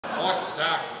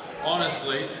suck,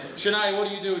 honestly. Shanae, what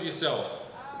do you do with yourself?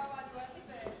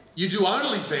 You do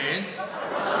OnlyFans?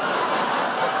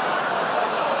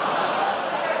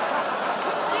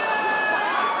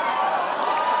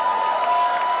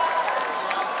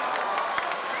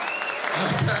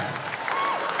 Okay.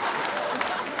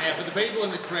 Now, for the people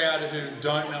in the crowd who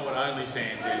don't know what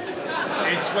OnlyFans is,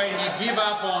 it's when you give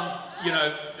up on, you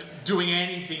know, doing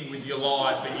anything with your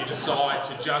life and you decide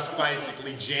to just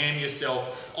basically jam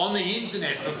yourself on the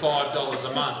internet for $5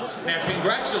 a month. Now,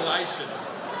 congratulations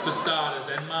for starters,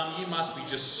 and Mum, you must be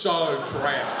just so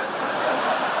proud.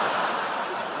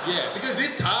 Yeah, because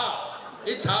it's hard.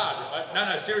 It's hard.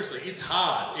 No, seriously, it's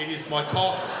hard. It is my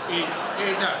cock.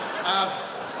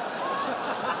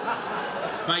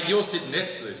 Mate, you're sitting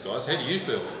next to this, guys. How do you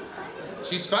feel?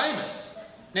 She's famous.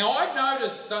 Now, I've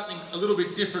noticed something a little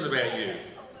bit different about you.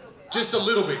 Just a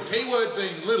little bit. Keyword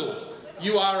being little.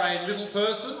 You are a little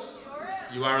person.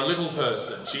 You are a little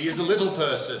person. She is a little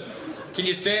person. Can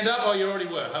you stand up? Oh, you already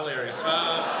were. Hilarious.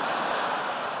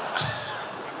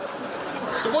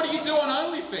 So what do you do on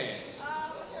OnlyFans?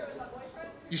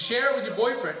 You share it with your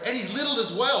boyfriend. And he's little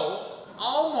as well.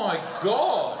 Oh my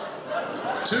God.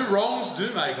 Two wrongs do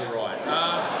make a right.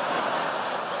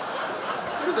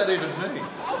 What does that even mean?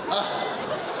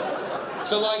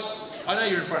 So like, I know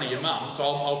you're in front of your mum, so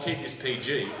I'll keep this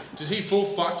PG. Does he full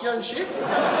fuck you and shit?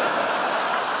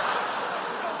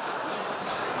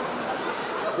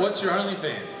 What's your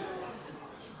OnlyFans?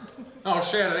 Oh, I'll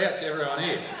shout it out to everyone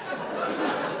here.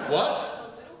 What?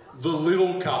 The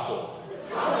Little Couple.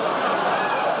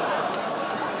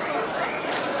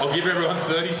 I'll give everyone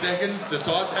 30 seconds to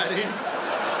type that in.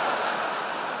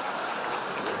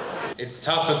 It's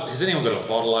tough. Has anyone got a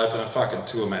bottle opener? Fucking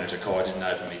tour manager Kai didn't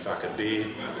open me fucking beer.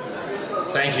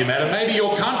 Thank you, madam. Maybe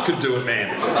your cunt could do it, man.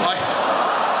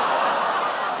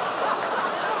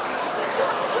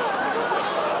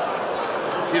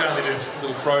 You'd only do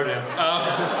little throwdowns.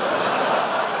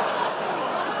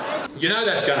 You know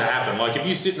that's going to happen. Like, if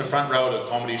you sit in the front row at a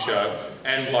comedy show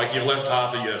and, like, you've left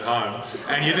half of you at home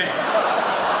and you're there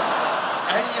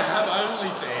and you have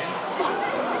OnlyFans.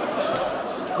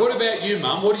 What about you,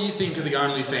 Mum? What do you think of the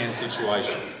OnlyFans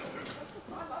situation?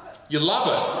 You love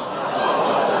it.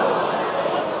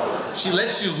 She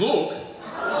lets you look.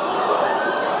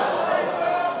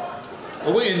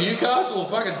 Are we in Newcastle or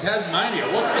fucking Tasmania?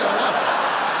 What's going on?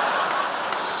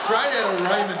 Straight out of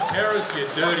Raymond Terrace, you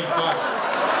dirty fucks.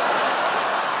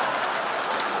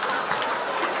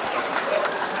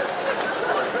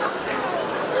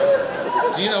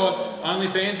 Do you know what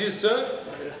OnlyFans is, sir?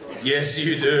 Yes,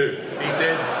 you do. He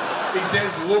says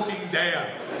looking down.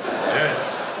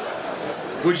 Yes.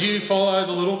 Would you follow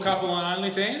the Little Couple on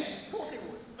OnlyFans?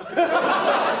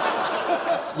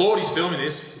 Lord, he's filming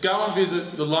this. Go and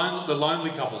visit the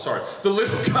lonely couple. Sorry, the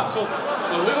Little Couple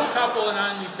on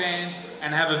OnlyFans,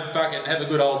 and have a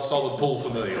good old solid pull for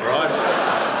me. All right.